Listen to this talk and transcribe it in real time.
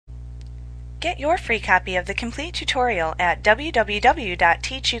Get your free copy of the complete tutorial at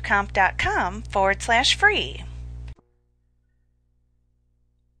www.teachucomp.com/free.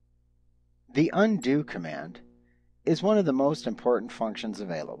 The undo command is one of the most important functions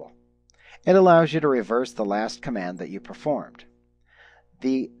available. It allows you to reverse the last command that you performed.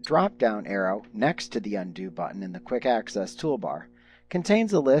 The drop-down arrow next to the undo button in the Quick Access toolbar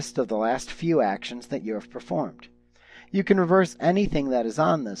contains a list of the last few actions that you have performed. You can reverse anything that is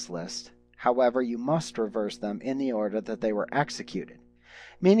on this list. However, you must reverse them in the order that they were executed,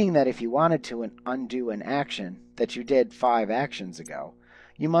 meaning that if you wanted to undo an action that you did 5 actions ago,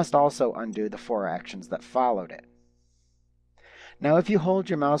 you must also undo the 4 actions that followed it. Now, if you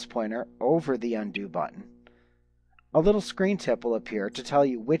hold your mouse pointer over the undo button, a little screen tip will appear to tell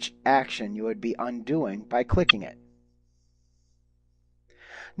you which action you would be undoing by clicking it.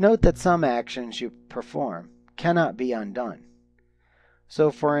 Note that some actions you perform cannot be undone. So,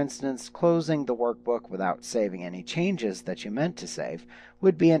 for instance, closing the workbook without saving any changes that you meant to save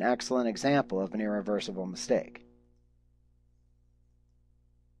would be an excellent example of an irreversible mistake.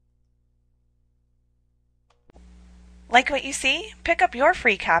 Like what you see? Pick up your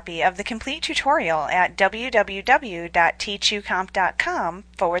free copy of the complete tutorial at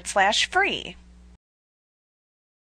www.teachucomp.com/free.